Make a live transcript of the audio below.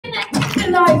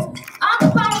realize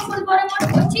I'm powerful, but I want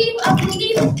to achieve. I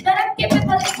believe that I'm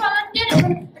capable if I'm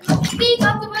untenable. And to speak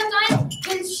up to my time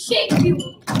will shake you.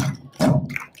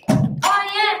 I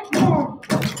am more.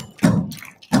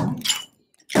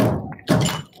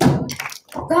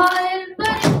 घायल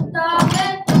बनता है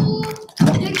तू,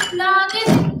 दिखला के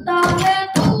दिखता है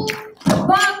तू,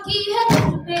 बाकी है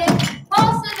तुझे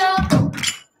हौसला।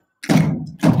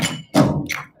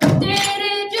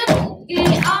 तेरे जुनून के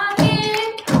आगे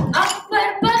अकबर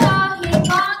बना है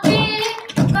मांगे,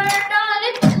 कर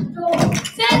डाले तो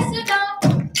फैसला।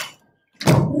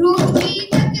 रूठी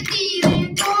तकदीरें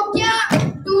तो क्या,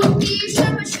 टूटी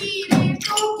शमशीरें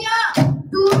तो क्या,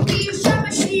 टूटी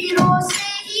शमशीरों से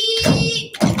ही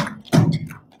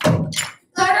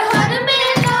कर हर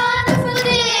मैदान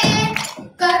फतेह,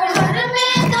 कर हर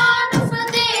मैदान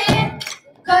फतेह,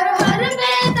 कर हर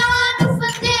मैदान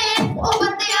फतेह, ओ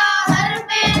बंदिया हर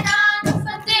मैदान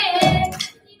फतेह,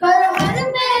 कर हर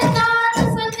मैदान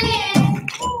फतेह,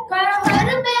 कर हर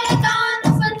मैदान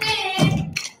फतेह,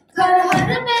 कर हर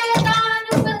मैदान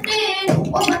फतेह,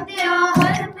 ओ बंदिया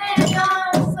हर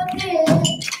मैदान फतेह।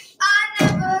 I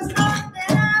never thought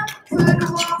that I could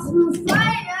walk through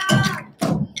fire.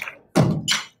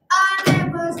 I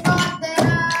never thought that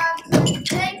I could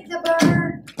take the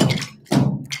burn.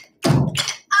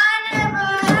 I never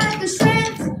had the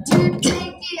strength to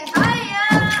take it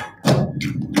higher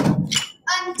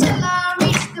until I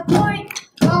reached the point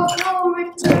of no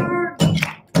return.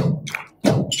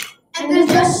 And there's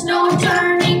just no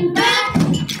turning back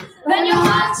when your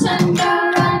heart's under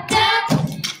attack.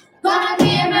 Gonna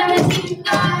give everything I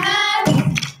have.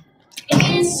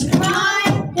 It's my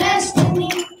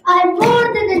destiny. I'm more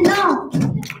than enough.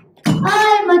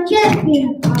 I'm a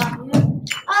champion.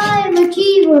 I'm a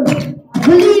achiever,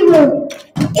 believer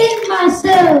in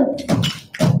myself.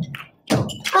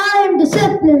 I'm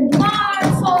disciplined,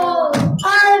 powerful.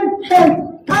 I'm health.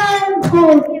 I'm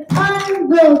whole. I'm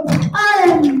broke.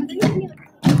 I'm.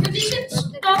 Musicians,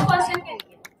 stop for a second.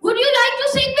 Would you like to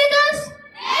sing with us?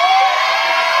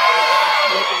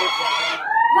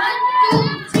 1, 2,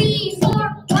 3, 4.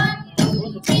 1,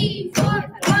 2, 3, 4.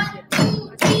 1, 2,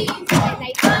 3, 4.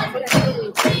 1,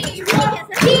 2, 3, 4.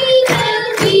 We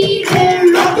will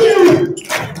rock you.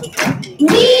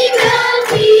 We will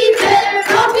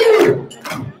rock you.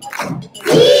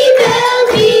 We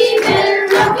will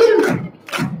rock you.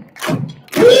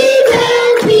 We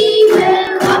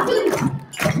will rock you.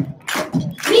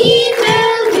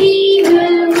 We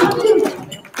will rock you.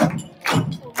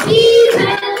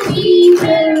 We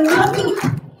will rock you.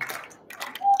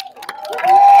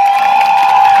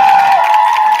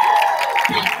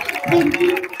 Thank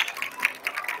you.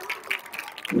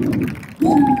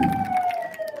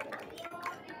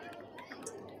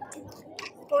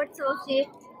 Sports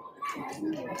associate.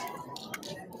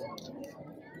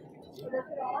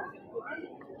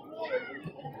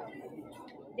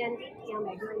 Janvi, yeah,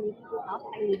 madam, I need to go up.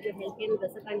 I need your help. And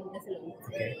Mudassar can't do this alone.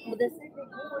 Mudassar,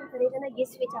 कौन करेगा ना ये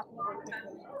switch आपने contact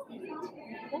करना.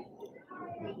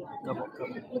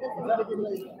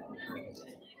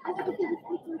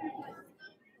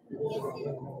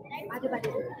 आगे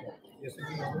बढ़िए.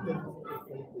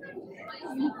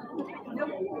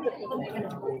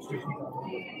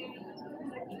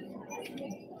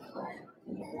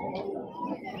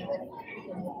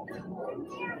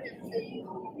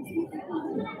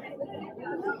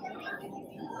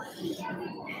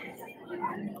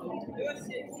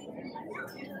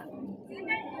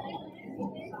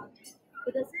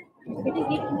 बेटा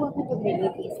ये क्यों आपको पढ़ रही है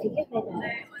प्लीज ठीक है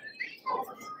मैं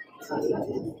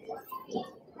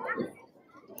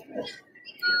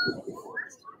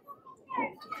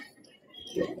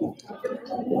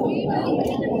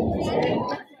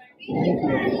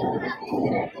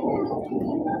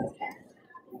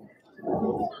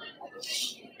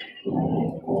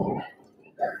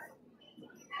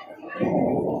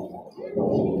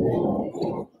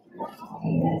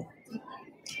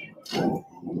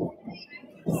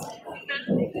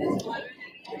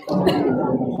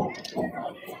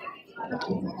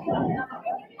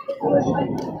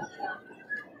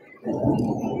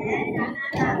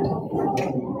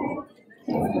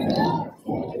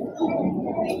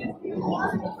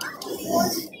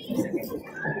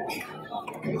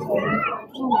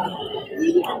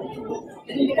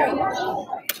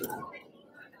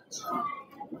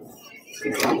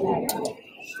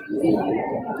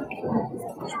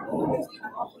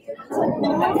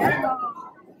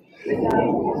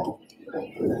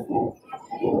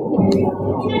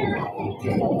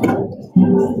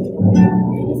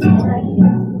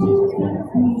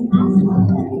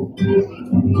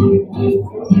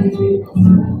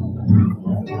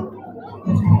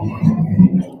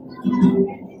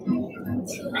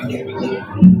Yes,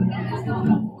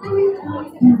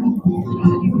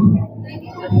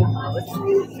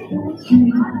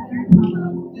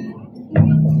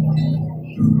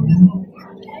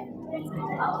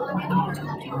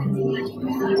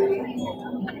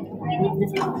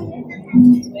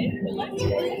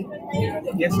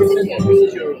 yes, this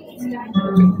is your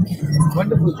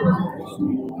wonderful job.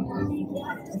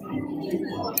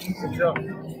 Good job.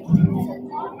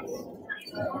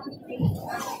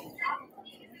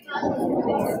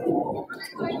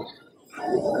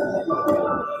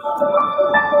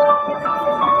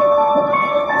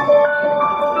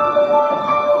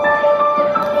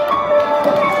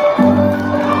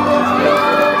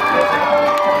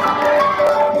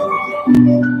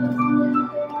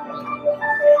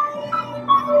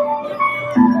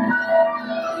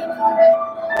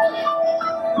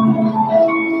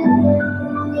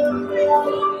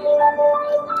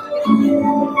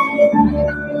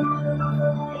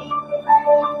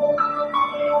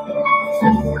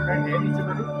 Can I hear each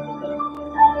other?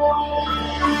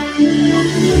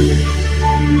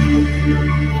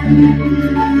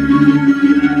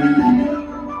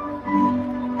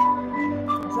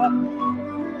 What's up?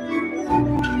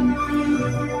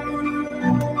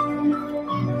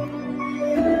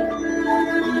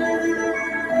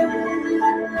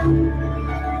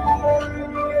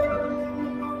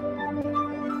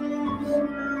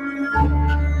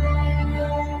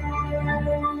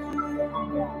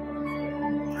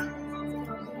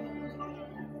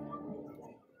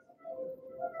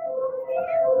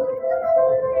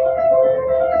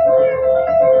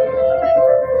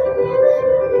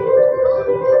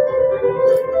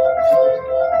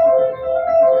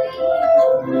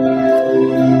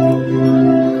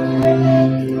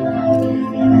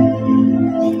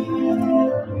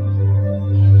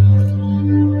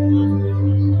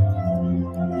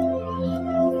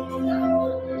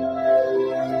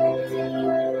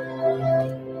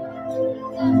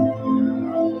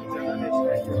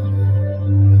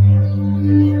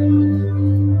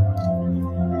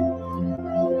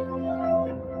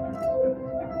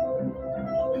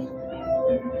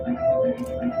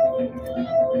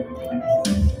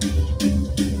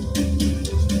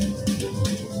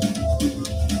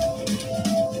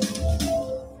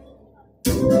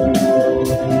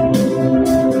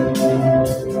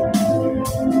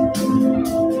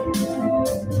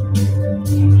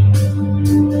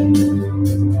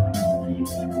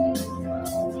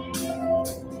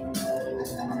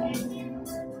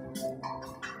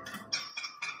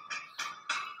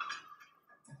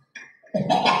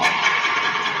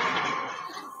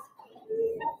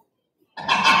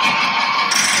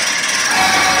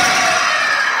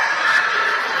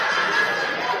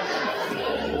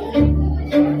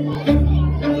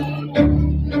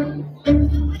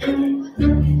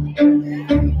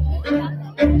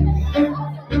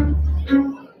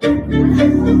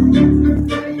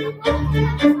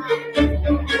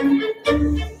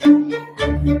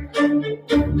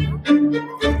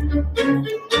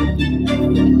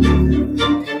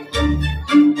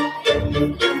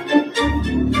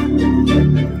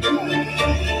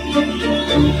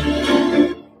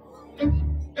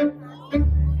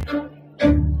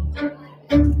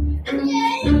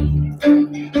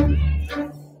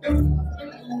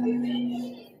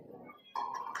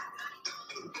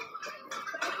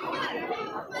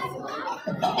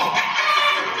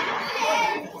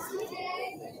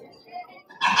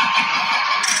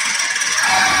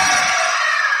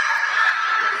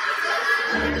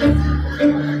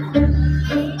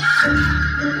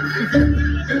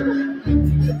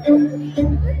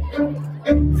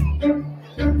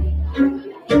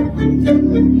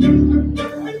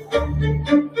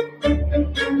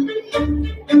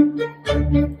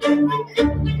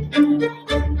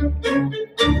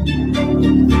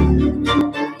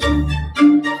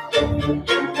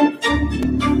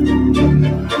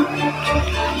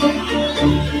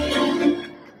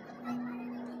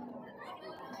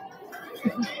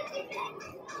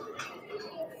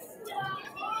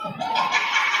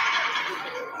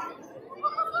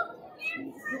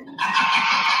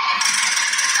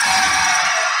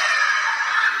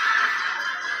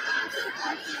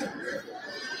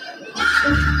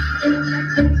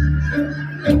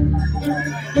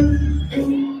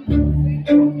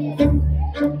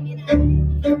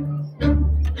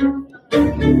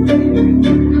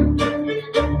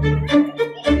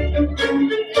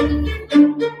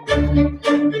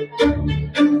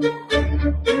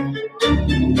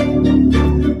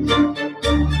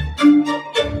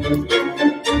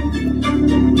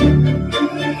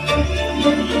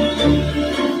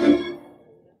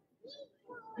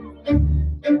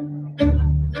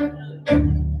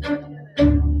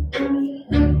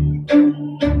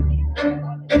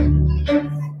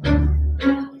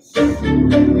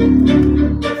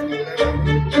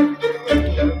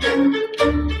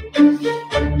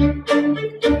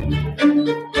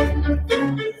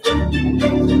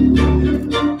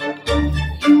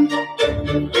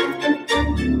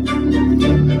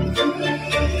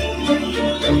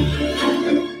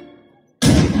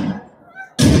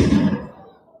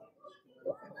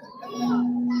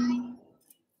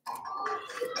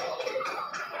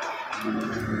 Every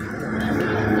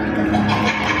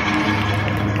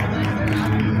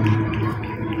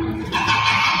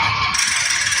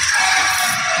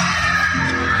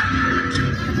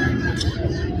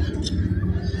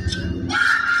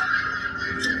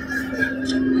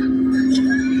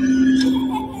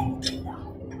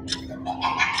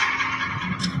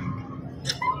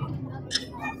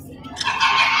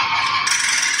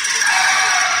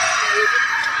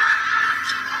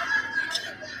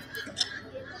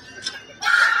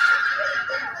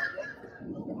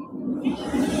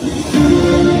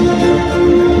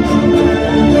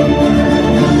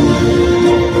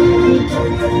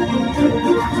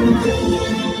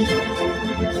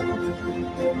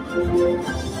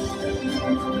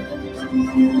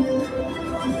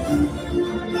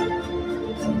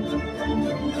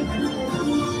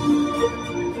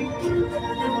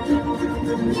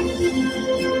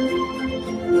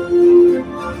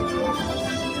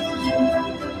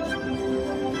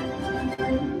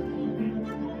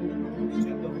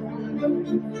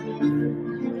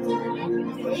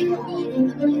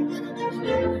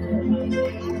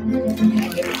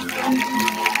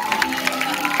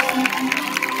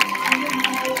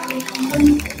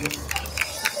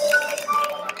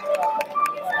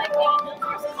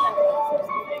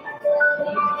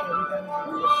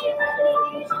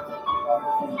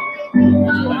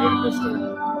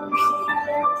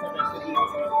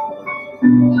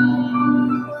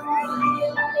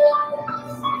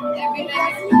time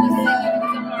it's full of singing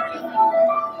is a part of it.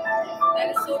 That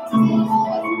is so true.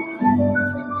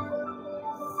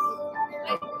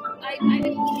 I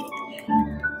didn't.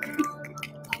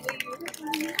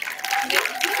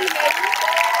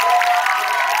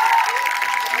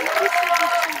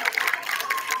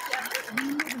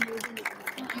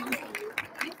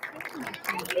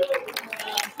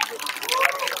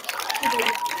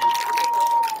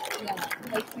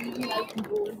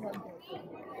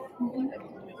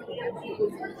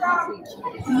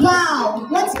 Wow,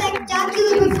 what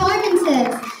spectacular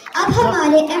performances! अब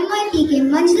हमारे MIT के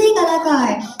मंझले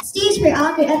कलाकार stage पर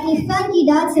आकर अपनी fun की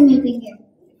दाद समेटेंगे।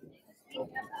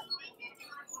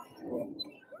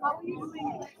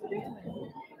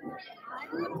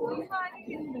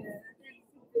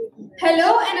 Hello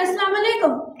and Assalamu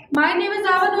alaikum. My name is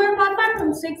Avanur Fatman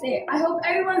from 6A. I hope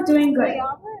everyone's doing good.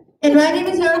 And my name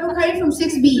is Yara Bukhari from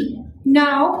 6B.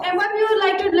 Now, everyone would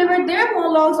like to deliver their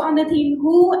monologues on the theme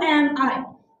Who Am I?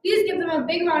 Please give them a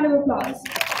big round of applause.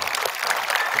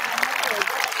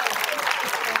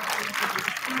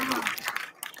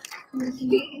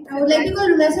 I would like to call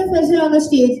Rumesa Faisal on the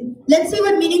stage. Let's see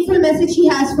what meaningful message she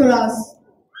has for us.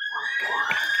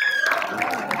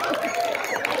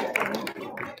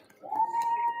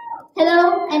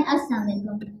 Hello and Assalamu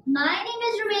alaikum. My name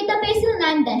is Rumeta Faisal and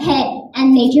I'm the head at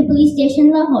Nature Police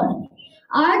Station Lahore.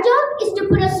 Our job is to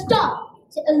put a stop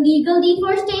to illegal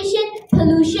deforestation,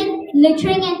 pollution,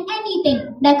 littering and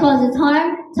anything that causes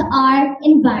harm to our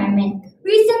environment.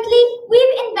 Recently,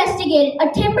 we've investigated a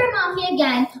timber mafia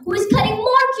gang who is cutting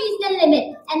more trees than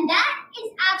limit, and that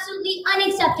is absolutely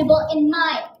unacceptable in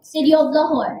my city of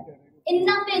Lahore.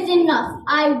 Enough is enough.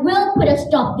 I will put a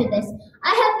stop to this.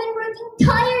 I have been working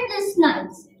tireless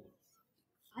nights.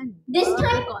 This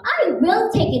time, I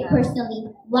will take it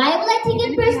personally. Why will I take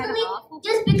it personally?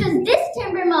 Just because this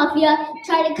timber mafia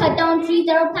tried to cut down trees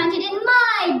that were planted in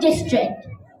my district.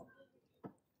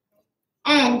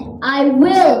 And I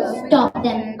will stop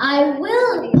them. I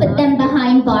will put them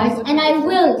behind bars and I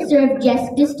will serve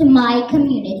justice to my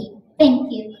community.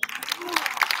 Thank you.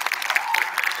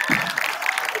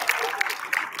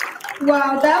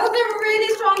 Wow, that was a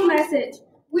really strong message.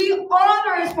 We all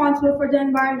are responsible for the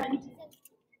environment.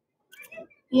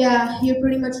 Yeah, you're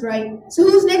pretty much right. So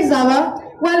who's next, Zava?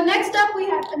 Well, next up we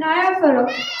have Anaya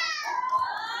Farooq.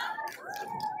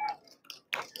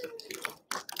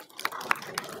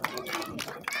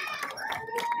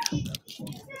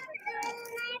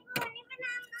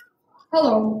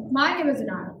 Hello, my name is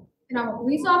Anaya, and I'm a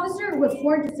police officer who was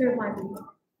sworn to serve my people,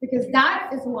 because that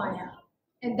is who I am,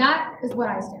 and that is what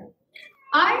I stand for.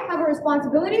 I have a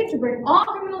responsibility to bring all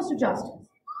criminals to justice,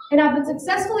 and I've been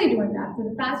successfully doing that for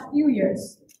the past few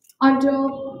years,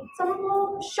 until someone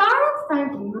called Shara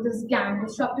Franklin with his gang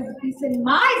disrupted the peace in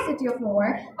my city of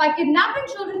Lahore by kidnapping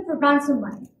children for ransom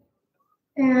money.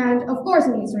 And of course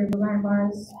it needs to be behind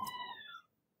bars.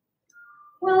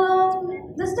 Well,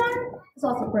 this time it's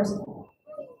also personal.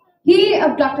 He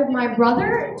abducted my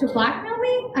brother to blackmail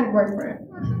me and work for him.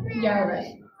 Yeah,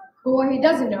 right. But what he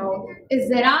doesn't know is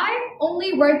that I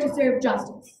only work to serve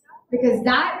justice, because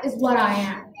that is what I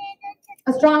am.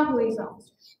 A strong police officer.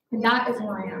 And that is who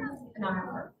I am. And I am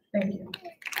her. Thank you.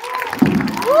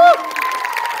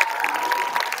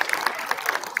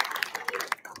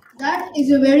 That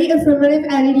is a very affirmative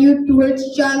attitude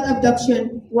towards child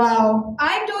abduction. Wow.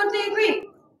 I totally agree.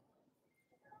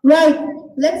 Right.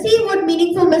 Let's see what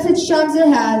meaningful message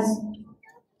Shamsa has.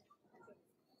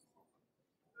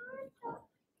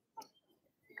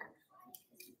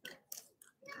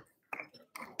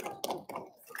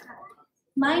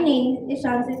 My name is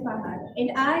Shamsi Fahad,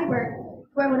 and I work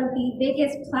for one of the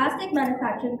biggest plastic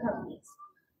manufacturing companies.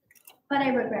 But I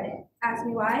regret it. Ask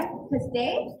me why? Because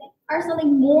they are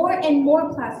selling more and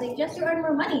more plastic just to earn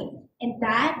more money, and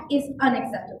that is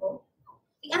unacceptable.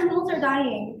 The animals are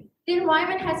dying. The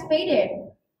environment has faded.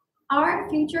 Our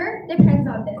future depends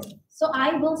on this, so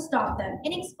I will stop them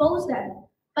and expose them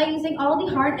by using all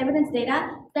the hard evidence data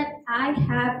that I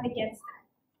have against them.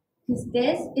 Because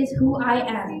this is who I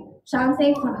am,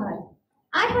 Shamse Fahad.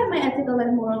 I have my ethical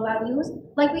and moral values,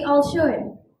 like we all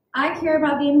should. I care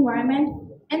about the environment,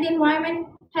 and the environment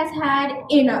has had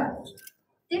enough.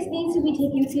 This needs to be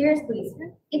taken seriously.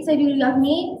 It's a duty of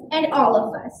me and all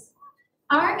of us.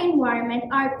 Our environment,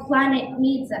 our planet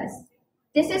needs us.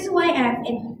 This is who I am,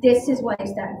 and this is what I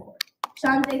stand for.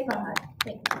 Shamse Fahad.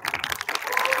 Thank you.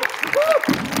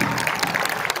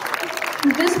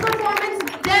 This performance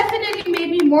definitely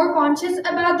made me more conscious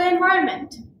about the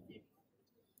environment.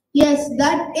 Yes,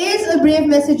 that is a brave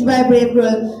message by a brave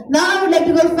girl. Now I would like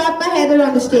to call Fatma Heather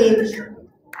on the stage.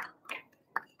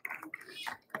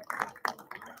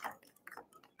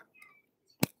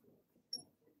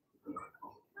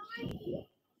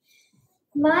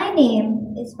 My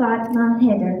name is Fatma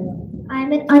Heather.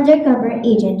 I'm an undercover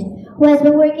agent who has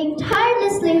been working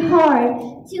tirelessly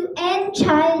hard to end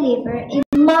child labor in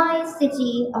my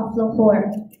city of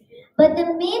Lahore. But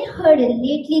the main hurdle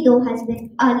lately though has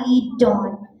been Ali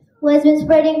Dawn, who has been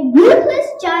spreading ruthless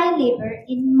child labor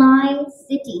in my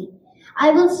city.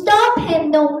 I will stop him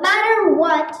no matter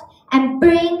what and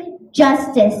bring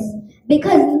justice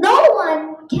because no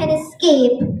one can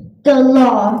escape the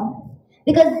law.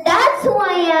 Because that's who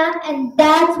I am and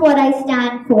that's what I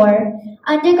stand for.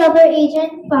 Undercover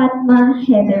Agent Fatma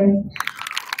Heather.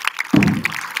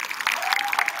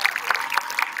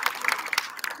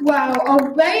 Wow,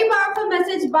 a very powerful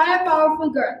message by a powerful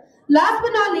girl. Last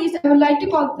but not least, I would like to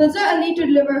call Fiza Ali to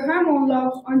deliver her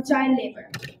monologue on child labor.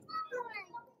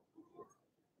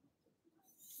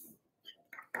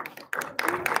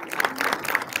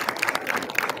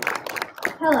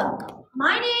 Hello,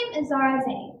 my name is Zara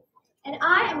Zain, and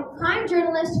I am a crime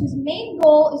journalist whose main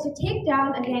goal is to take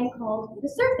down a gang called the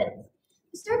Serpents.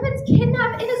 The Serpents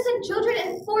kidnap innocent children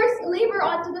and force labor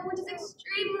onto them, which is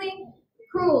extremely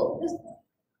cruel.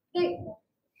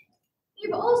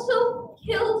 They've also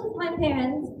killed my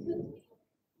parents.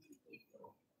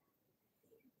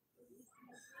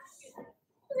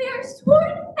 They are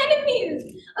sworn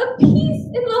enemies of peace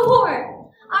in Lahore.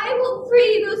 I will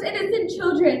free those innocent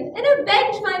children and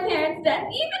avenge my parents' death,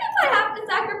 even if I have to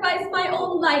sacrifice my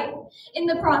own life in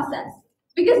the process.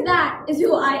 Because that is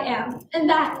who I am, and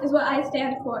that is what I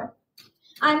stand for.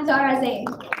 I'm Zara Zain,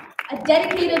 a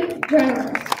dedicated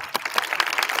journalist.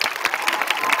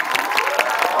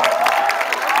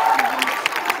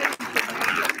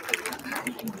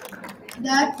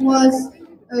 That was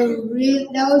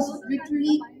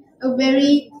literally a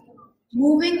very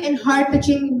moving and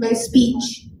heart-touching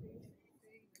speech.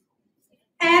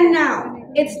 And now,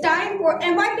 it's time for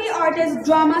NYP Artist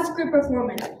Drama Script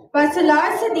Performance by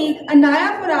Salar Sadiq,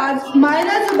 Anaya Faraz,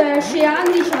 Myra Zubair, Shayan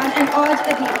Nishan, and Oj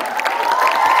Adib.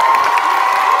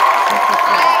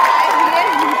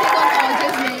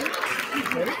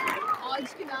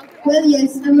 Well,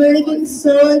 yes, I'm really getting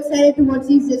so excited to watch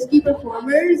these Zesky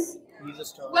performers.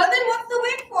 Well then, what's the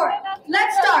wait for?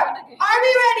 Let's start. Are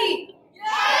we ready?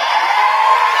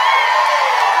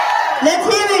 Let's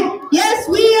hear it. Yes,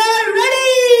 we are ready.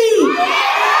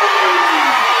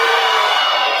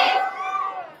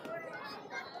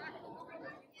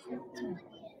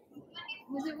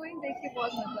 मुझे वही देख के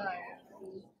बहुत मजा आया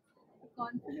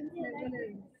confidence level है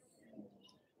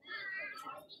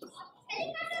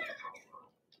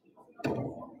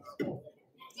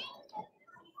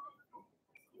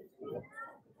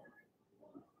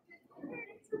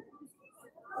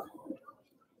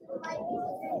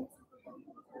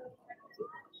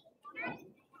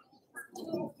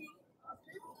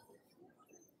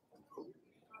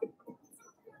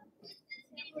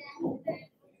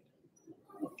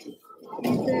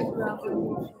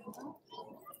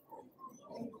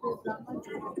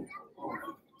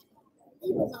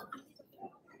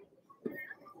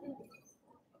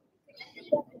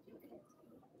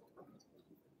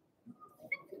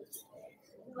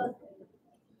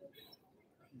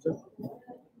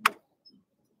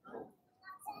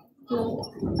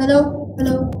Hello,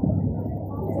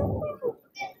 hello.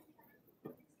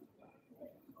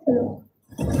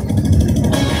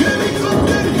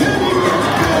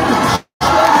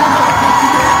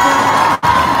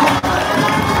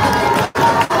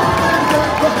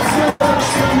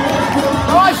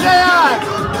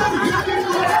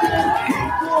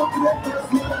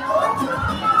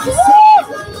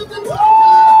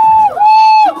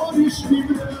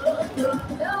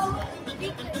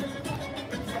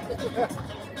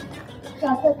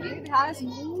 fast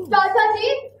move. चाचा जी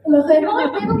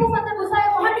देखो वो फतेह गुस्सा है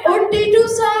वहां और टीटू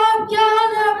साहब क्या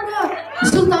हाल है आपका?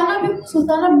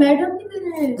 सुल्ताना मैडम किधर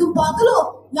है? तुम पागल हो?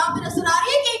 यहाँ पे नजर आ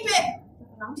रही है कहीं पे?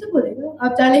 नाम से बोलेगा?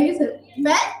 आप चलेंगे सर?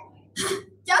 मैं?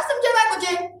 क्या समझे भाई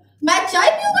मुझे? मैं चाय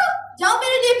पीऊंगा? जाओ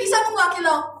मेरे लिए पिज्जा मंगवा के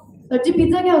लाओ। सर जी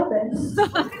पिज्जा क्या होता है?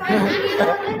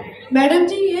 मैडम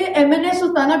जी ये एमएनए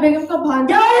सुल्ताना बेगम का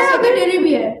भांजा है, सेक्रेटरी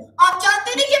भी है। आप जानते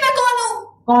नहीं कि मैं कौन हूँ?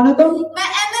 कौन हो तुम? मैं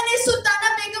एमएनए सुल्ताना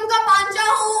बेगम का भांजा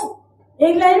हूँ।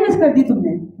 एक लाइन मिस कर दी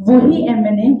तुमने। वही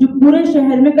एमएनए जो पूरे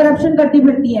शहर में करप्शन करती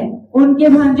फिरती हैं, उनके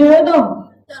भांजे हो तुम।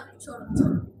 छोड़ो।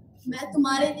 मैं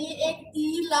तुम्हारे लिए एक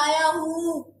डील लाया हूँ,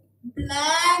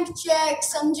 ब्लैंक चेक,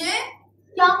 समझे?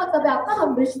 क्या मतलब है आपका? हम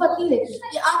रिश्वत नहीं लेते।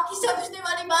 ये आपकी समझने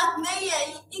वाली बात नहीं है,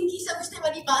 ये इनकी समझने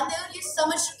वाली बात है और ये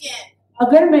समझ चुके हैं।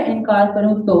 अगर मैं इनकार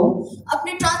करूं तो?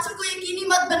 अपने ट्रांसफर को यकीनी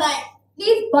मत बनाए।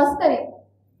 प्लीज बस करें।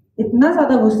 इतना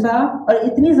ज्यादा गुस्सा और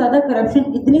इतनी ज्यादा करप्शन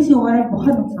इतनी सी उम्र में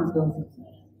बहुत नुकसान हो सकता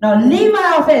है। Now leave my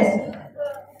office.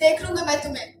 देख लूंगा मैं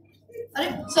तुम्हें। अरे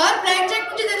सर ब्लैंक चेक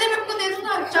मुझे दे दे, मैं आपको दे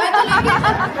दूंगा। चाय तो लेंगे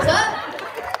सर।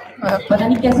 पता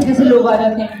नहीं कैसे कैसे लोग आ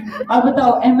जाते हैं। और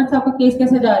बताओ अहमद साहब का केस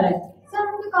कैसे जा रहा है? सर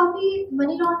उनके काफी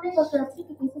मनी लॉन्ड्रिंग और करप्शन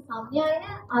के केसेस सामने आए हैं।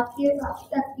 आपकी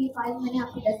फाइल मैंने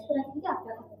आपके डेस्क पर रख दी है, आप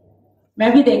क्या करें? मैं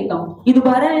भी देखता हूँ। ये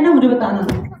दोबारा है ना, मुझे बताना।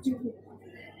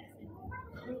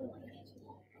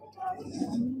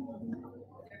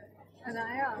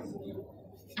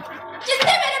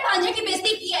 किसने मेरे भांजे की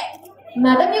बेइज्जती की है?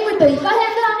 मैडम ये कोई तरीका है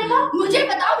अंदर आने का? मुझे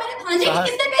बताओ मेरे भांजे की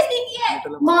किसने बेइज्जती की है?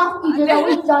 माफ कीजिएगा,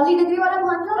 वो जाली डिग्री वाला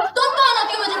भांजा। तुम कौन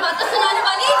होती हो मुझे बातें सुनाने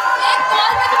वाली? एक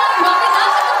कॉल पे तुम्हारा नाम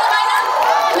खत्म करवाना,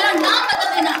 मेरा नाम बता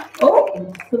देना। ओ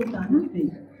सुल्ताना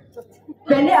बेगम,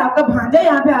 पहले आपका भांजा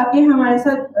यहाँ पे आके हमारे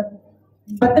साथ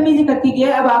बदतमीजी करके गया,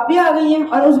 अब आप भी आ गई हैं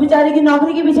और उस बेचारे की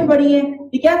नौकरी के पीछे पड़ी हैं।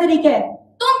 ये क्या तरीका है?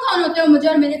 तुम कौन होते हो मुझे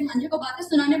और मेरे भांजे को बातें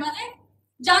सुनाने वाले?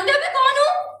 जानते हो मैं कौन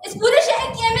हूँ? इस पूरे शहर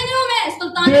की एमएनए हूँ मैं,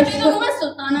 सुल्ताना बेगम हूँ मैं,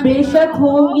 सुल्ताना। बेशक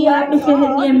होगी आप इस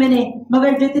शहर की एमएनए,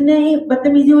 मगर जितने ही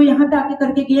बदतमीजी वो यहाँ पे आके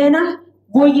करके गया है ना,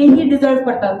 वो यही डिजर्व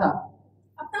करता था।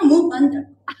 अपना मुंह बंद रख।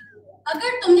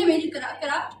 अगर तुमने मेरी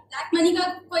ब्लैक मनी का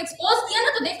कोई एक्सपोज किया ना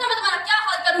तो देखना मैं तुम्हारा क्या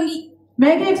हाल करूंगी।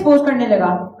 मैं क्या एक्सपोज करने लगा?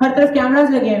 हर तरफ कैमरास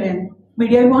लगे हुए हैं,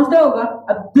 मीडिया भी पहुंचता होगा,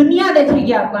 अब दुनिया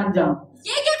देखेगी आपका अंजाम।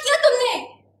 ये क्या किया तुमने?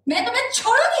 मैं तुम्हें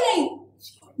छोड़ूंगी नहीं,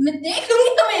 मैं देख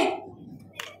लूंगी तुम्हें।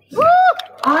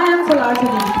 I am Salar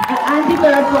Sadiq, an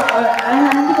anti-corrupt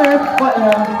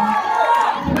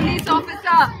Police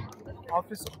officer.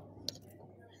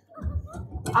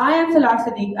 I am Salar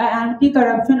Sadiq, an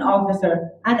anti-corruption officer,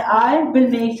 and I will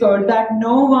make sure that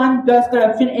no one does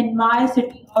corruption in my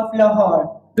city of Lahore,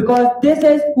 because this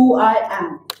is who I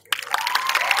am.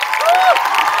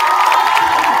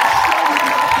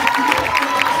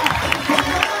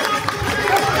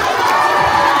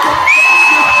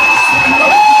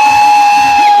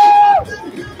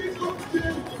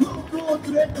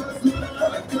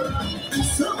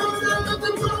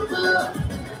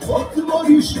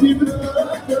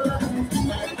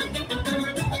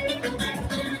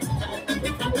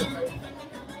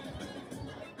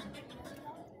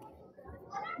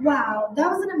 Wow, that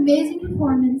was an amazing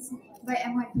performance by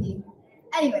MYP.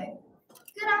 Anyway,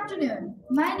 good afternoon.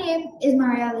 My name is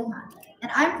Maria Ali Khan,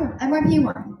 and I'm from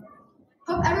MYP1.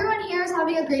 Hope everyone here is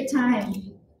having a great time.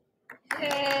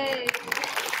 Yay!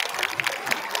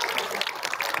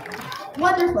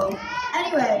 Wonderful.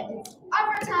 Anyway, it's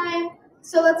opera time,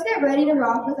 so let's get ready to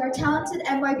rock with our talented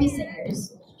MYP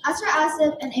singers, Asra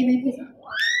Asif and Amy Pizan.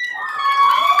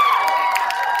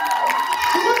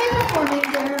 They will be performing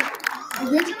their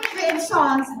originally created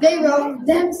songs they wrote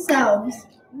themselves.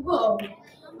 Whoa.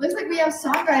 Looks like we have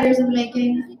songwriters in the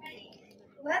making.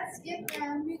 Let's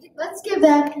give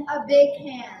them a big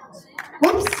hand.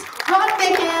 Whoops, wrong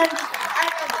big hand. I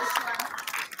know this one.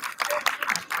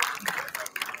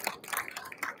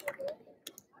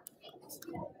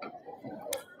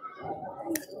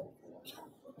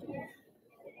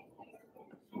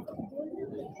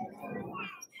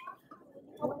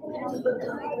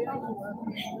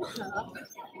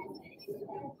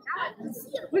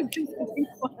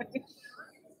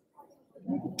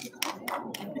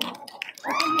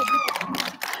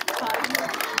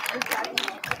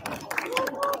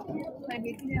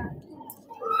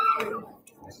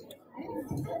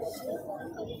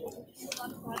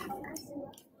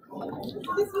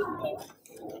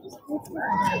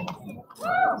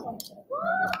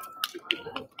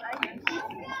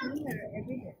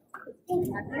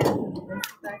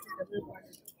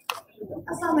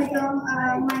 Assalamualaikum.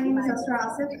 My name is Asra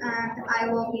Asif, and I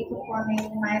will be performing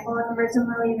my own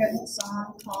originally written song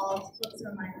called "What's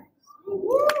on My Mind."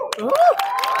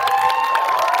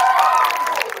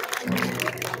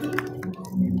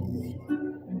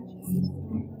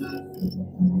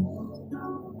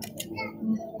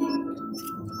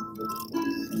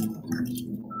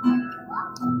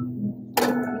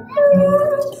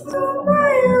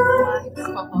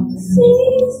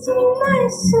 Sweet to my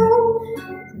soul,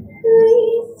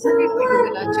 sweet to my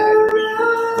heart.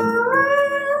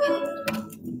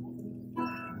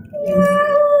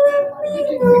 Let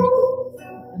me know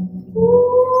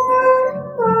who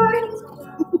am I?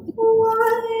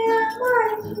 Why am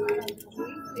I here?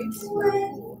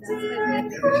 When did I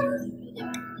come?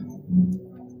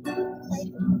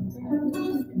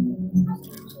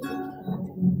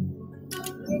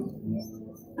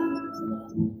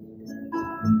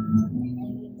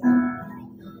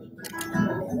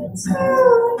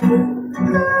 Tell me,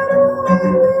 how do I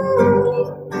know you?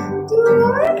 Do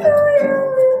I know you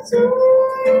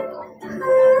enjoy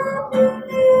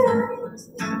happiness?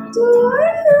 Do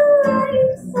I know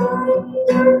right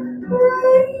thunder,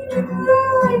 rain and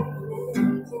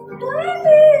lightning? Can I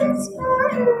be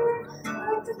inspired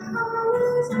like the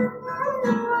colors in my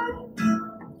life?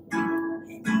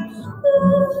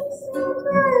 Looks in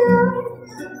my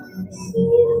eyes,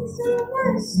 seeds in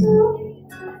my soul.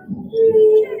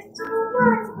 Lead to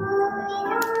my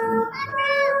heart.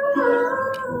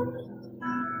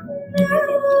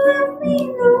 Now let me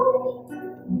know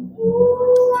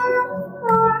who am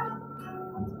I?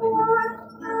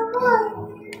 What am I?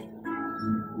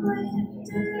 When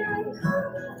did I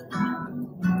come?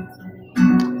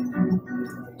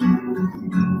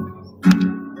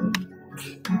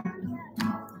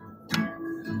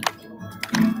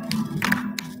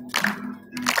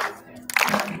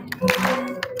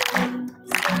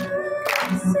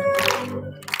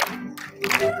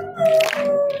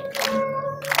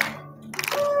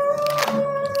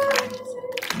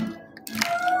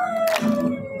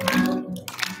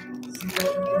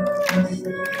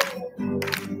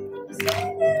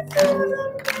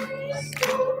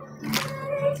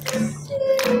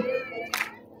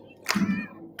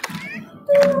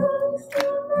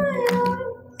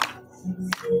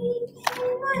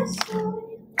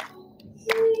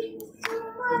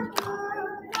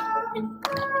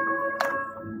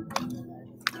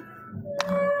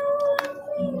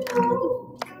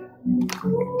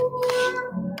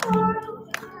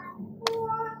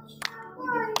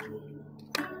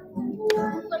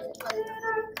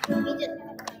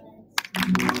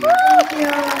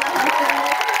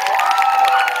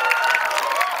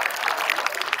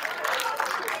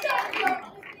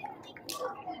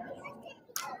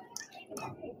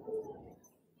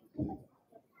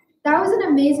 That was an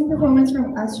amazing performance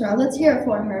from Astra. Let's hear it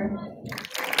for her.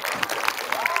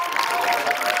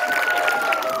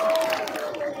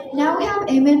 Now we have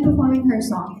Amen performing her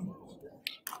song.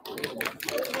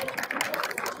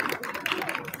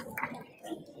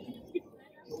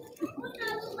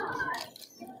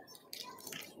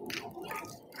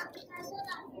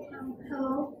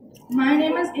 Hello, my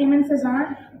name is Ayman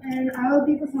Fazan, and I will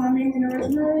be performing an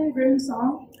originally written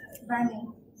song by me.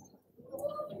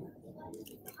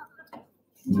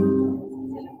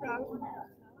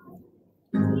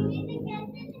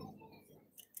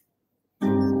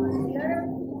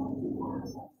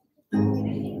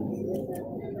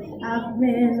 I've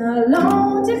been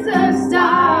alone since the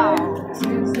start,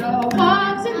 since the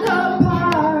walks in the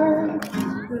park,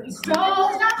 the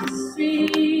strolls down the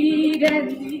street,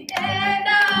 and the end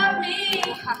of me.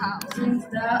 Since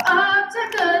the ups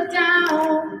and the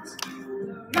downs,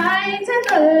 the right and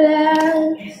the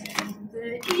left, the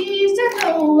east and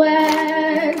the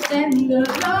west, and the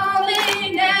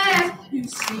loneliness. You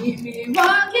see me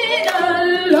walking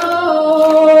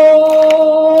alone.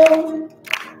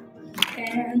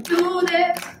 Can't do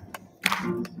this,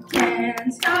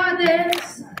 can't start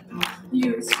this.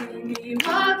 You see me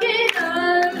walking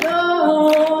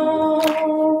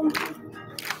alone.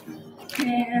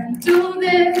 Can't do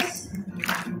this,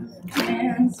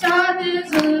 can't start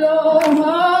this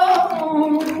alone.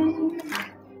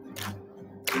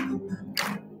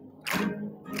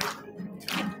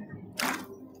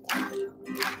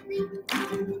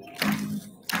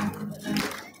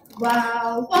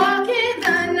 While walking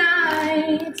the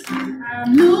night,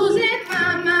 I'm losing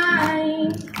my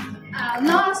mind. I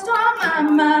lost all my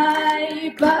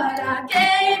might, but I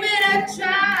gave it a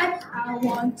try. I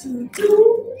want to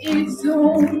do it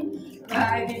soon,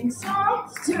 writing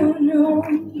songs till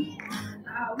noon.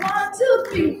 I want to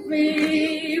be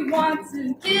free, want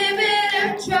to give it a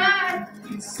try.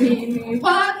 You see me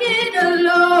walking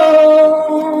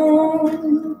alone.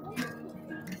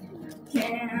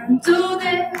 Can't do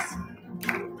this,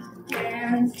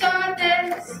 can't start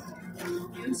this.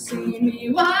 You see me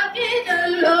walking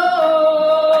alone.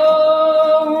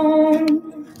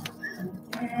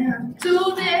 Can't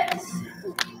do this,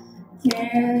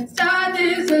 can't start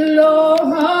this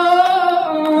alone.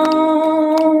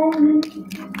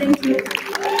 Thank you.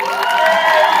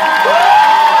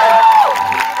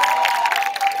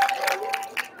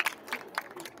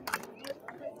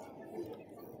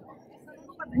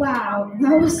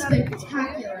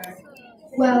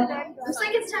 Well, looks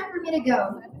like it's time for me to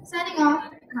go. Signing off,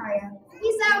 Maria.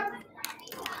 Peace out.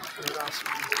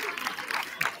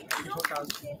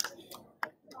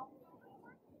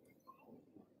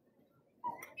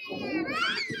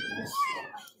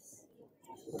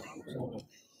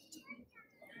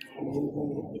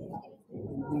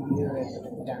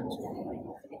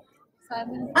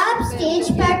 अब stage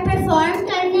पर perform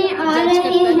करने आ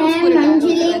रहे हैं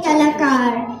मंजिले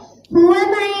कलाकार हुआ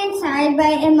by Inside by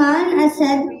Iman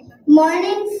Asad,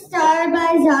 Morning Star by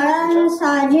Zara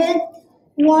Sajid,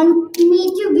 Want Me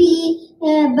to Be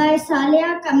by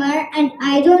Salia Kamar, and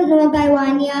I Don't Know by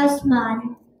Wania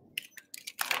Asman.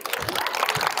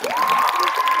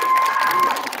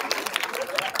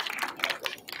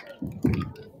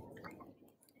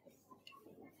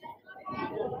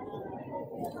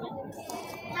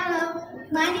 Hello,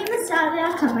 my name is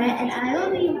Salia Kamar and I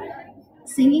will be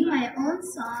singing my own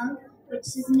song, which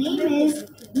his name is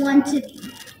Want to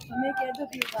Be.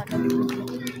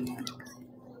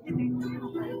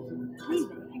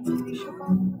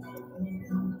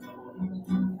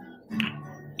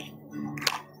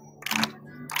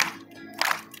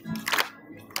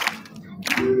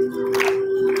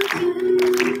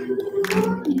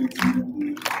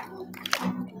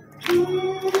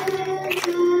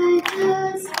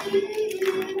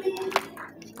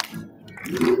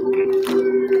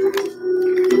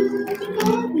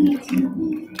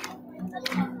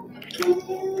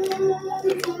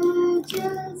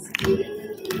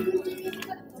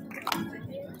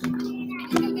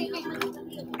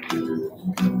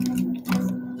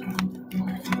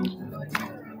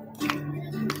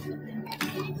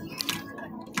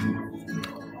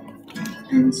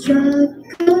 I'm struggling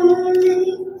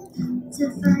to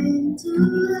find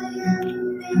who I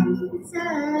am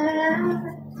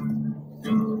inside.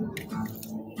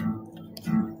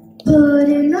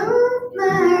 Putting all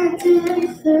my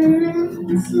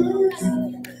differences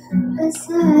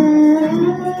aside.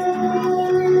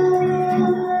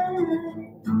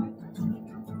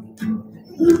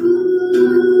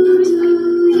 Who do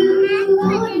you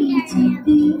want me to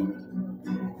be?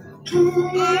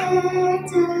 Can't I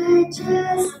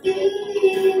just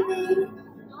be me?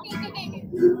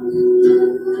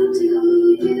 Who do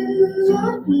you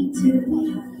want me to be?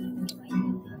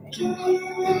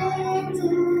 Can't I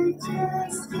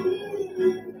just be me?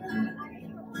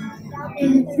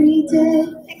 Every day,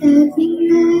 every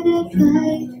night I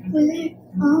fly with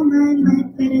all my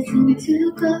might, but I seem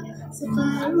to go so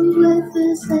far away,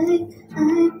 feels like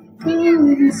I'm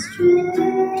going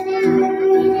astray.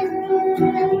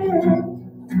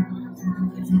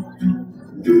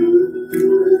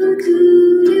 Who do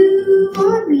you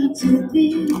want me to be?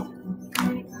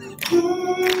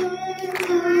 Can't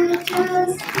I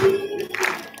just be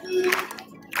me?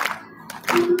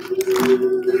 Who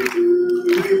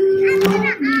do you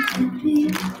want me to be?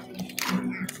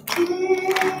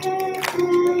 Can't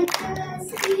I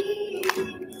just be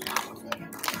me?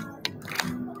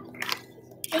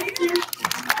 Thank you.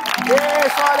 Yay,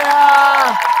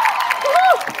 Sonia!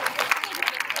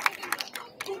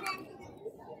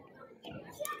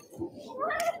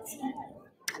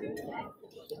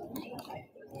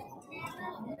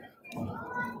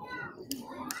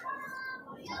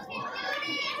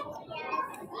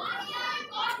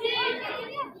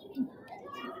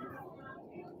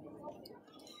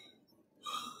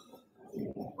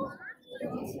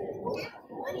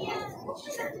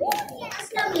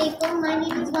 Assalamualaikum, my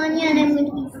name is Vanya and I'm going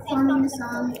to be performing the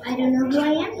song I Don't Know Who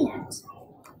I Am Yet.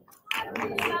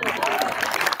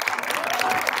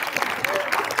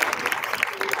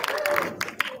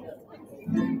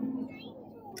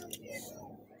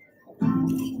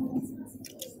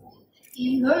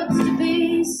 It hurts to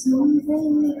be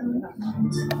something I'm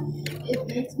not. It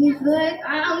makes me feel like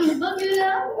I'm the bucket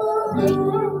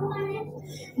of mine.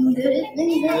 Good at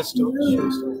things that you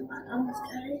do, I always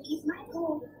gotta keep my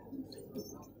cool.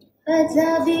 But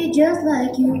I'll be just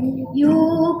like you.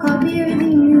 You copy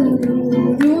everything you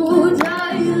do. You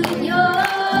try to live your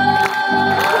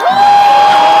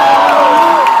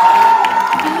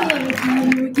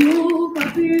You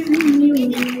copy everything you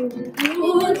do.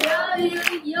 You try to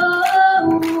live your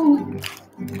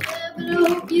But I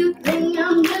hope you think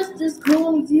I'm just as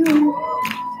cool as you.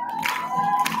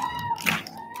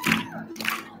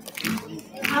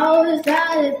 How is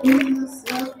that I beat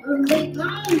myself and make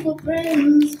time for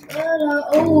friends, but I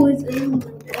always end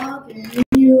up walking in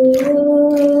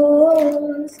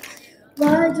yours.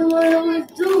 Why do I always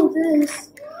do this?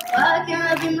 Why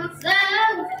can't I be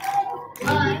myself?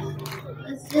 Why?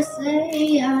 Let's just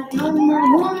say I'm not my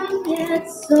woman yet,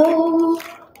 so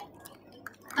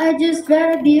I just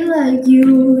try to be like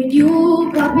you.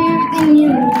 You copy everything you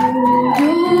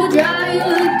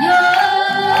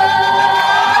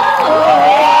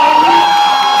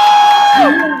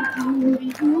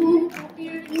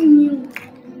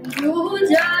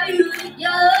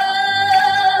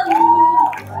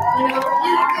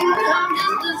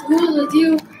with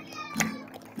you.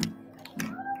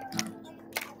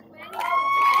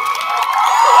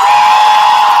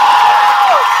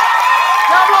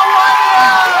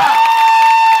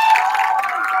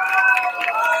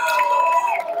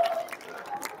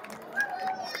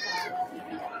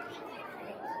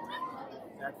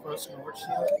 That first note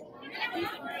here.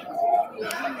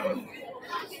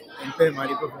 इन पे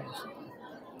हमारी performance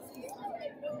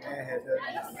मैं Haider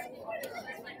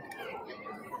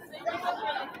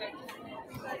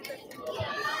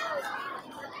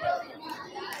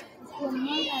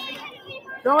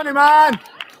Come on, man!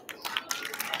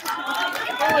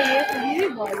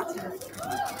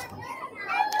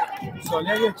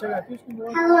 Sonia भी अच्छा गाती है उसकी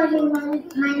बहुत. Hello everyone,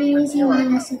 my name is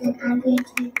Yohan Asad and I'm going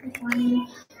to be performing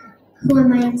Who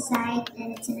Am I Inside,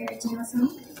 and it's an original song.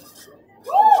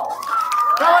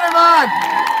 Come on, man!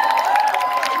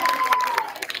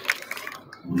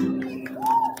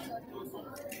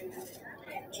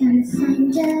 Trying to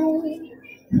find out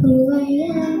who I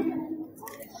am,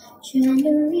 trying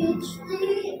to reach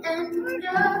the end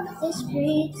of the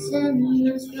streets, and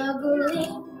I'm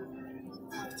struggling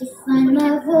to find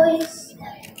my voice.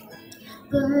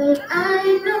 But I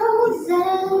know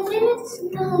that it's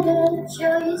not a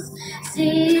choice.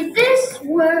 See, this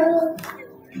world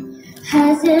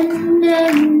has an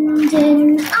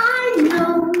ending. I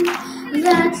know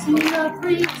that's not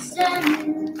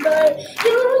reason, but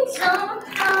you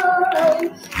don't know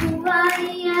who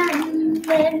I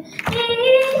am, and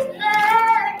he's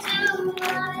there to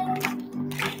hide.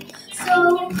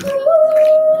 So who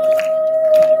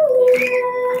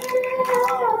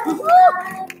am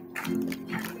I?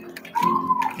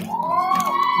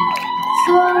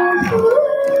 So who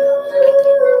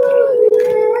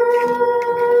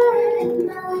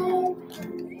am I?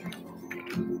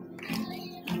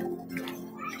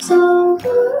 So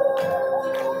who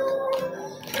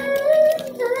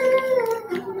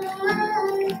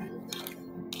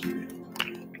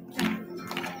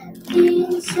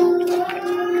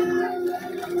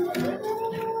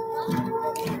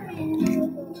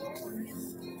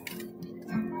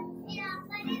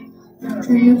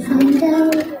trying to find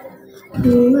out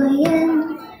who I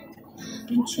am.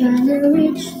 I'm trying to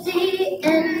reach the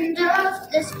end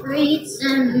of the streets,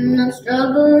 and I'm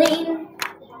struggling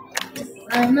to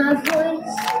find my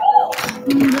voice.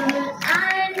 But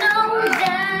I know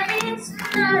that it's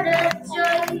not a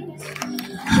choice.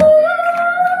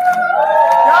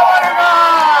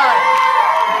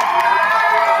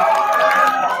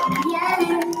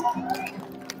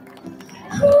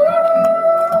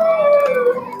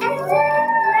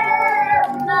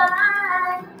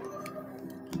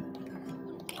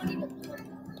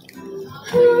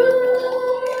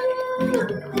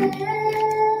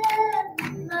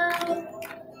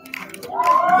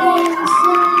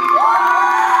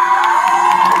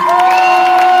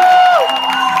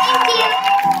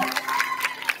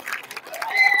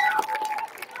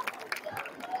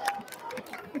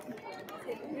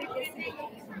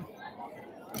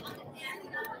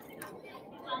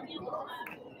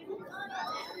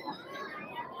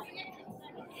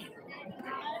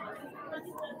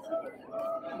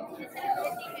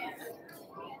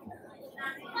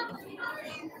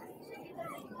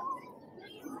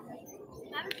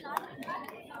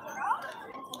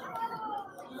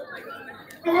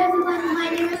 Hello everyone, my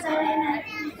name is Sarah and I'm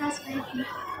from class 5B.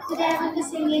 Today I will be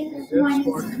singing Morning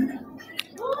Sun.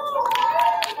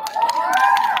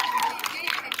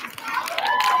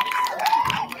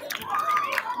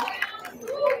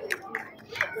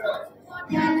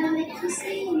 Gonna make you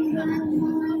sing my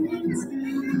morning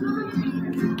sun.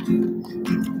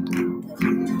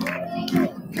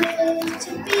 Good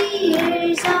to be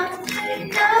years after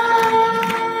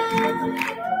dark.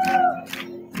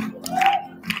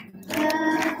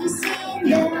 Glad to see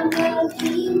the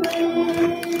Milky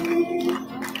Way.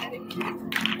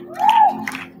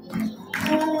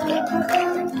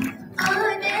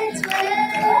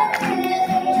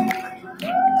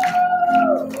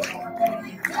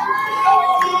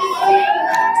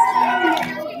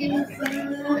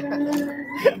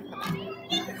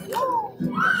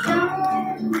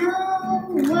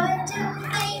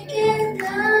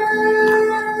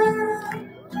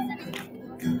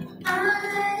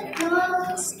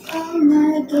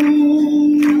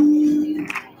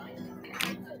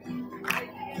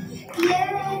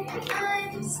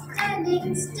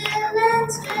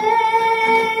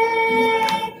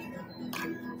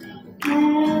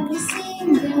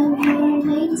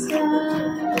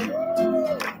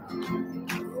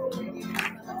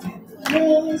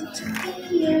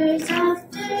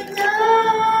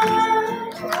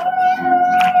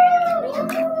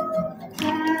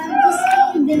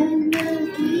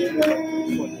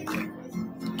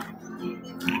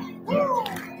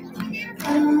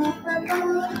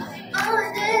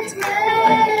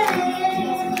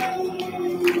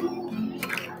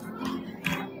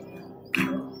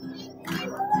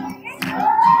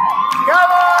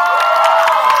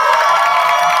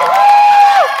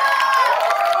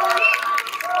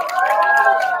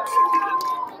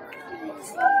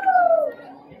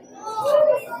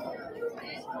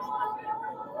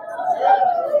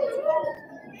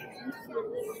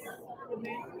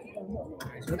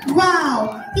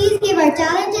 Wow! Please give our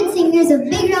talented singers a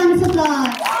big round of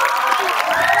applause.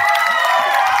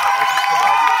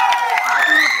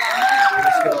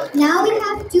 Now we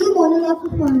have two monologue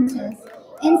performances.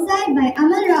 Inside by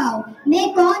Amal Rao,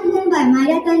 Make Gone Home by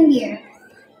Maya Tanvir.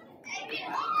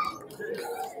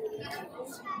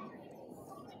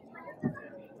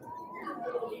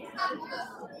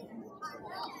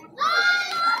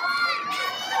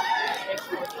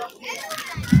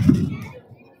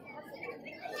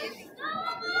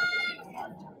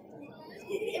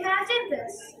 Imagine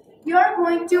this. You're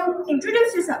going to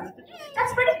introduce yourself.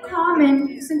 That's pretty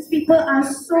common since people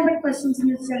ask so many questions in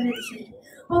this generation.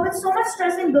 But with so much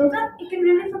stress and build-up, you can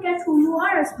really forget who you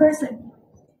are as a person.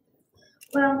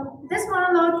 Well, this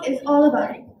monologue is all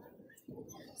about it.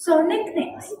 So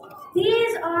nicknames.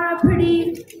 These are a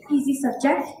pretty easy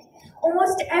subject.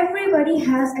 Almost everybody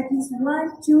has at least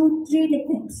 1, 2, 3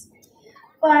 nicknames.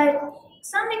 But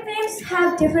some nicknames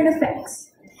have different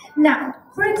effects. Now,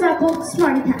 for example,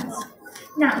 Smarty Pants.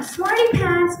 Now, Smarty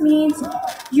Pants means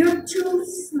you're too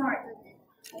smart.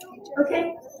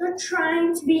 Okay? You're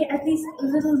trying to be at least a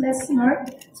little less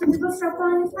smart, so people start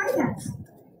calling you Smarty Pants.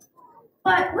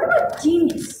 But what about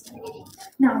genius?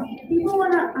 Now, people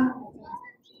wanna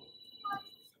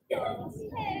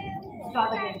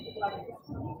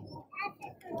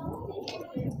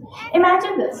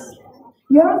imagine this.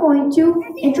 You're going to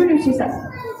introduce yourself.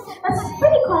 That's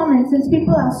pretty common since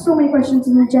people ask so many questions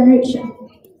in this generation.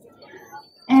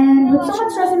 And with so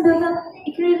much stress and build-up,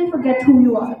 you can really forget who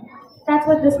you are. That's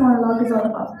what this monologue is all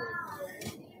about.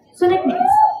 So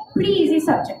nicknames, pretty easy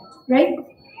subject, right?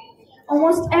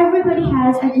 Almost everybody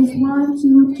has at least 1,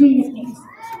 2, 3 nicknames.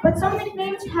 But some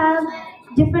nicknames have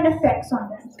different effects on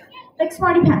them. Like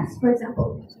Smarty Pants, for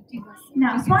example.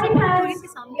 Now, Smarty Pants,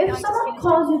 if someone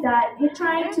calls you that, you're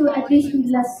trying to at least be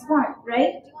less smart,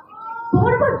 right? But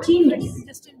what about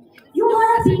genius? You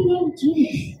want to be named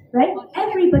genius, right?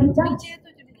 Everybody does.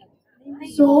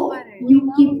 So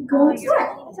you keep going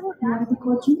smart. You want to be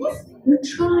called genius? You're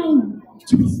trying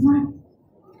to be smart.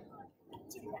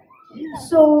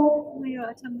 So,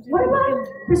 what about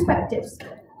perspectives?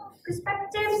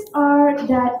 Perspectives are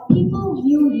that people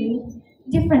view you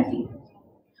differently.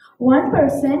 One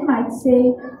person might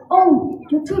say, "Oh,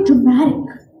 you're too dramatic."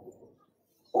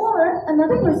 Or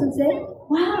another person say,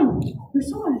 "Wow, you're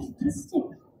so artistic."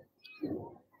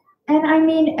 And I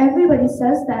mean, everybody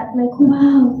says that, like,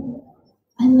 "Wow,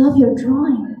 I love your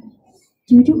drawing.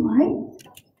 Do you do art?"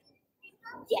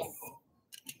 Yes.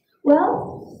 Well,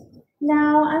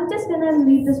 now I'm just gonna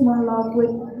leave this monologue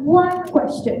with one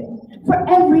question for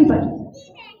everybody.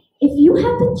 If you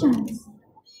had the chance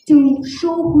to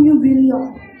show who you really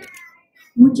are,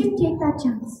 would you take that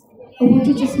chance? Or would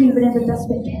you just leave it in the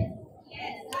dustbin?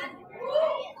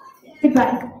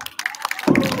 Goodbye.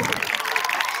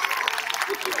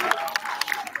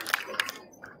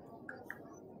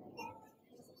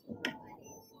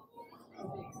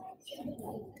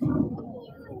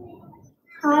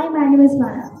 Hi, my name is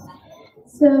Mara.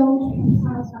 So,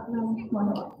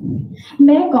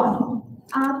 मैं कौन हूँ?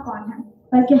 आप कौन हैं?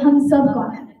 बल्कि हम सब कौन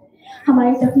हैं?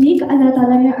 हमारी तख्लीक अल्लाह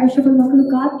ताला ने अशरफुल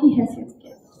मखलूक़ात की हैसियत की।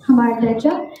 हमारा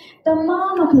दर्जा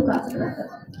तमाम मखलूक़ात से बढ़कर।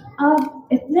 अब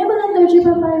इतने बुलंद दर्जे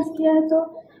पर फर्ज किया है तो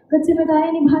कुछ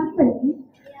जिम्मेदारियाँ निभानी पड़ेगी।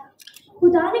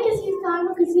 खुदा ने किसी इंसान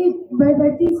को किसी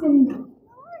बड़बड़ती से नहीं दी,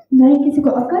 न ही किसी को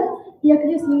अकल या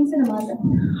किसी नींद से नवाजा।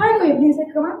 हर कोई अपनी से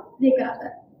कमा लेकर आता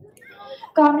है।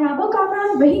 कामयाब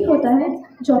वही होता है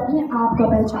जो अपने आप को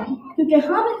पहचाने, क्योंकि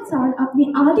हम इंसान अपनी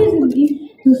आधी जिंदगी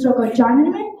दूसरों को जानने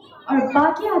में और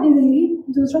बाकी आधी जिंदगी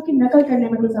दूसरों की नकल करने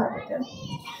में गुजार देते हैं।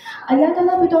 अल्लाह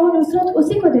ताला बताओ नुसरत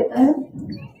उसी को देता है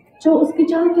जो उसकी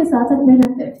जान के साथ साथ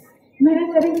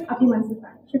मेहनत करें अपनी मंजिल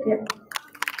पर। शुक्रिया।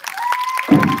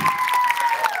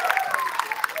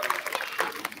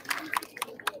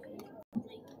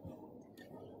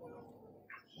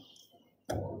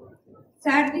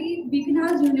 Sadly, Beacon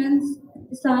House Unions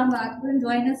Islamabad couldn't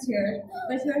join us here,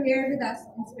 but you are here with us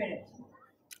in spirit.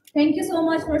 Thank you so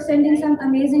much for sending some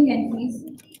amazing entries.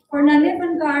 For Nane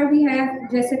Fankar, we have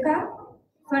Jessica,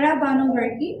 Farah Banu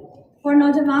Berki. For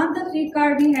Naujawan Tafriqar,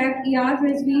 we have Iyad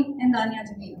Rizvi and Dania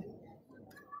Jamil.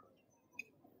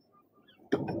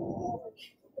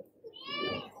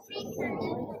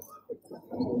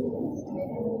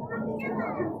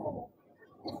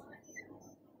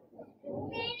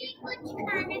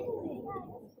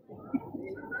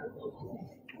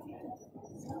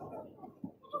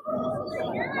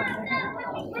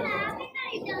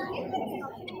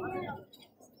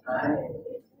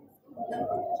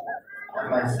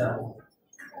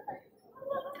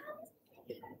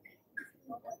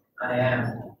 I am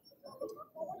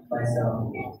by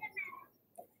myself.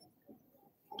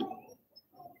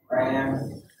 I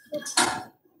am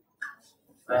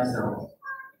myself.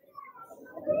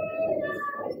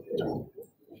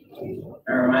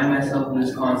 I remind myself of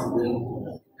this constantly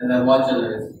as I watch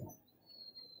others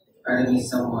try to be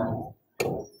someone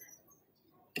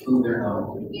who they're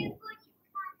not.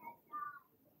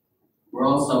 We're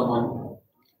all someone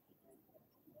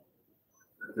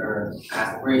with their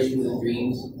aspirations and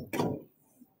dreams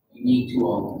unique to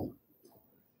all.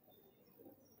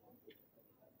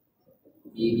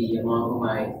 Maybe among who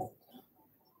my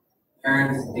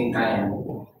parents think I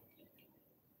am.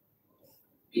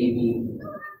 Maybe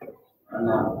I'm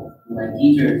not who my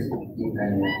teachers think I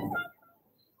am.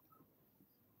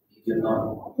 Maybe I'm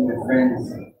not who my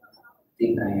friends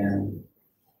think I am.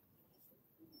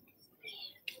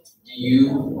 Do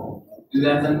you do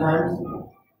that sometimes?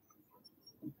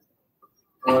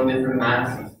 Put on different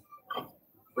masks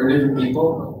for different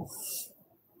people?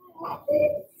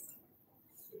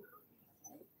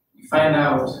 You find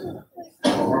out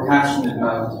what we're passionate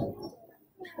about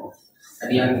at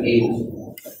a young age.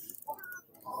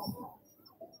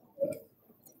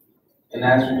 And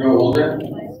as we grow older,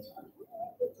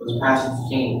 those passions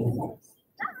change.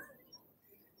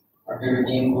 Our favorite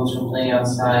game goes from playing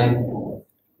outside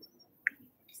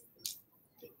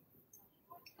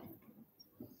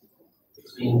to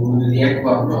being moved to the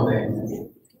Xbox all day.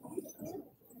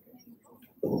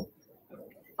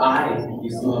 I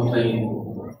used to love playing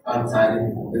outside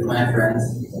with my friends,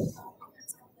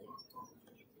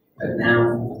 but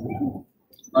now,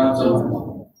 not so much.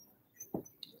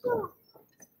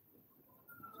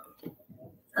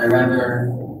 I'd rather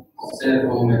sit at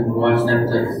home and watch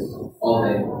Netflix all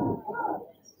day.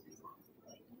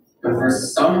 But for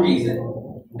some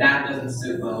reason, that doesn't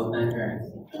sit well with my parents.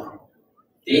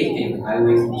 They think I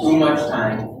waste too much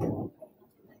time.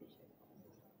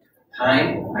 Time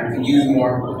I could use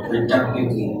more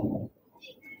productively.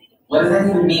 What does that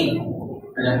even mean,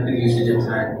 productive usage of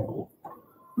time?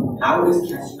 How is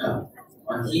catching up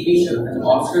on TV shows and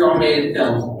Oscar-nominated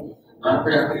films not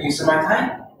productive use of my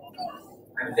time?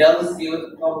 I fail to see what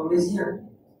the problem is here.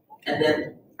 And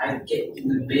then I get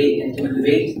into a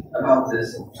debate about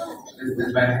this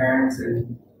with my parents,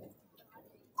 and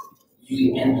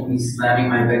usually end with me slamming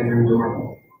my bedroom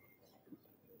door.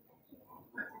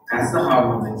 That's not how I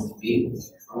want things to be.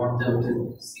 I want them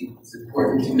to see what's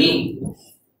important to me.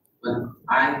 But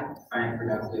I find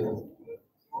productive.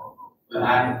 But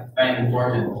I find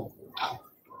important.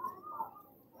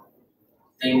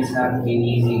 Things haven't been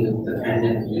easy with the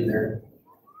pandemic either.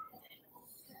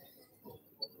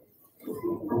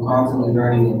 I'm constantly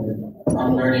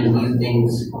unlearning new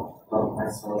things about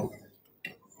myself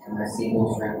and my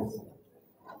single friends.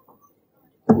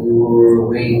 We were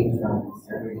away from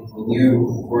everything we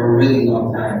knew for a really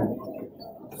long time.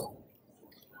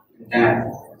 That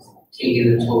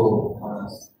taken a toll on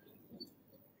us.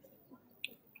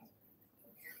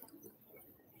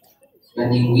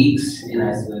 Spending weeks in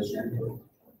isolation,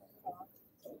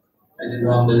 I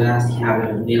developed a nasty habit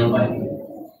of nail biting.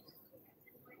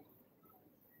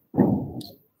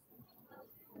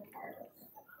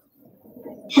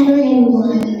 Hello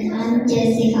everyone, I'm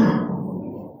Jessica,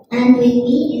 and with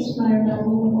me is Marva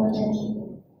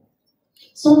Mutani.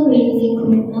 Sorry we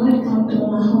could not come to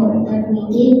Lahore, but we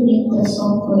did make the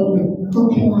song for you.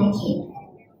 Hope you like it.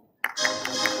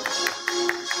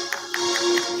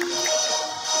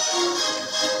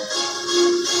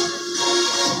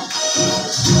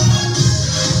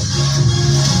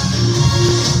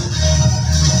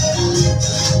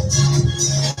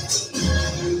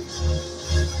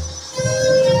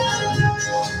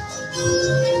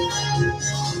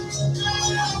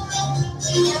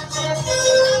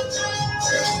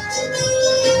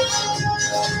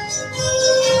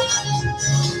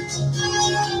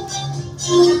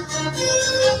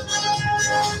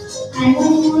 I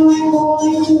don't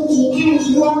want to be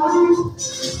anyone.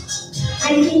 I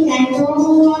think I know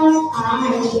what I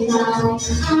love.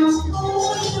 I'm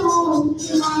holding on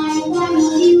to my one of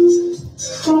you.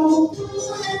 Go through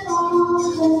the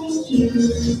long with you.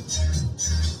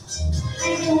 I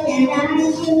know that I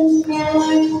should never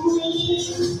leave.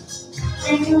 I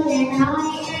know that I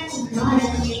am not a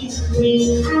mystery.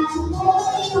 I'm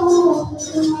holding on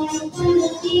to my one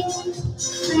of you.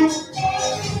 I'm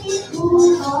very full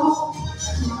of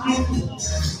my fears.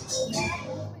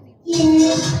 Yeah,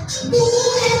 who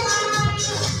am I?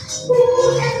 Who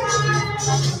am I?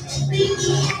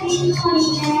 Pretty and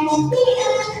annoying and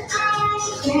weird I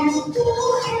am. Who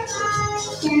am I?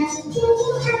 Yes, who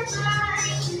am I?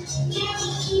 Can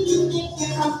you take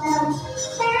care of them?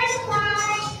 That's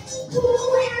why. Who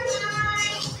am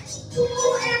I? Who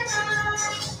am I?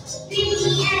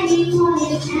 everyone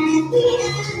is happy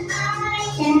and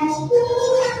I can do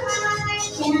I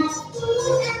can do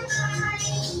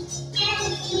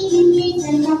and even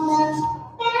reason of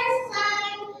the best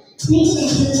time. Listen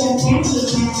to the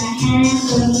message that I have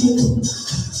for you.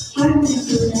 Partner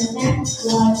to the best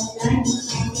what learning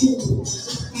can do.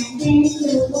 And then to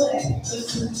the word,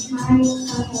 it's a time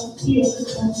of you.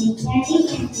 So be ready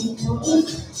and be knowing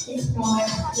it's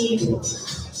not you.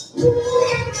 Who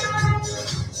am I?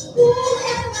 Who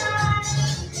am I?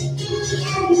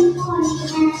 Everyone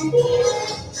can be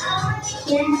I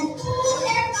can. Who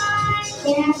am I?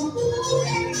 Yeah, who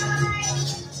am I?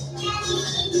 Can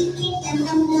you keep them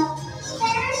from the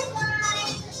best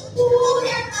line? Who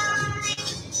am I?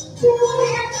 Who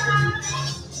am I?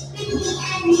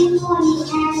 Everyone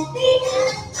can be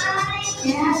I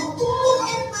can. Who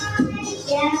am I?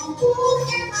 Yeah, who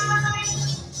am I?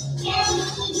 Can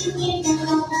you keep them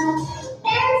from the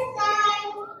best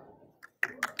line?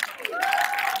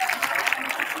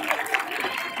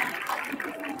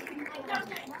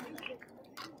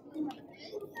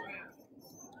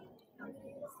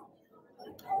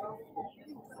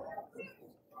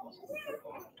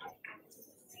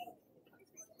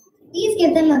 Please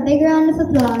give them a big round of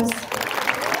applause.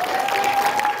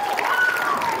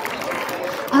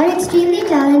 Our extremely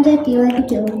talented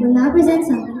PYP2 will now present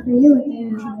something for you with their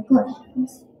usual record.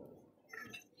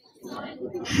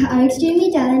 Our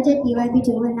extremely talented PYP2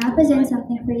 will now present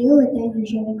something for you with their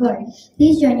usual record.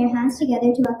 Please join your hands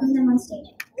together to welcome them on stage.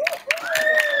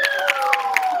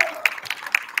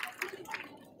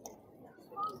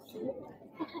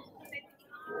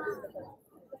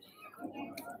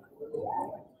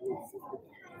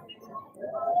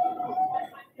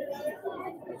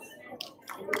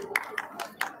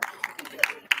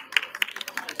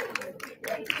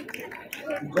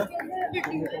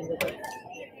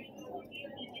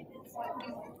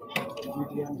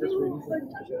 I'm just waiting for it.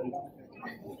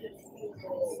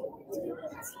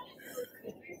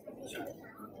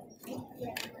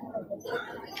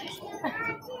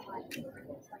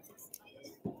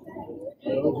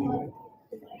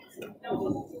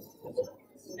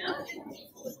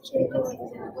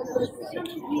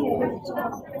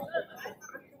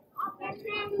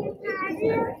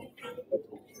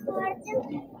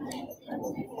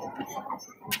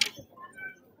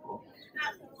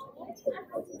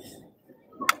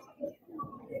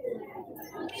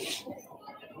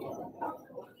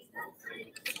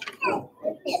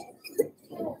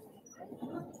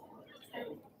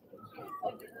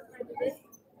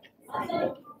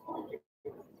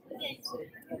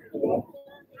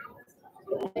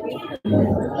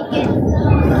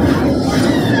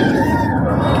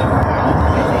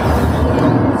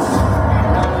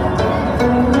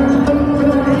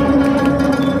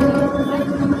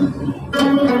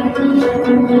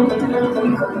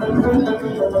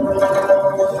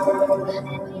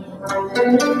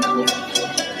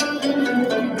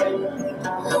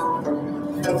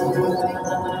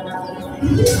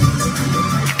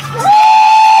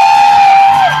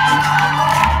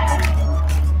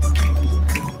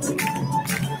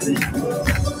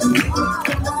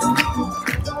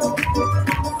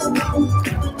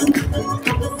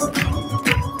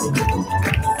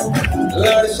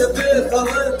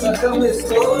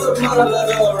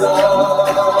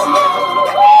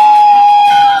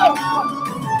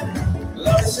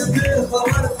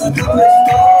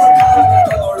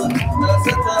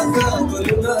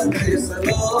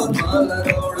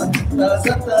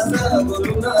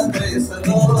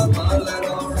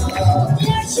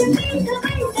 Let's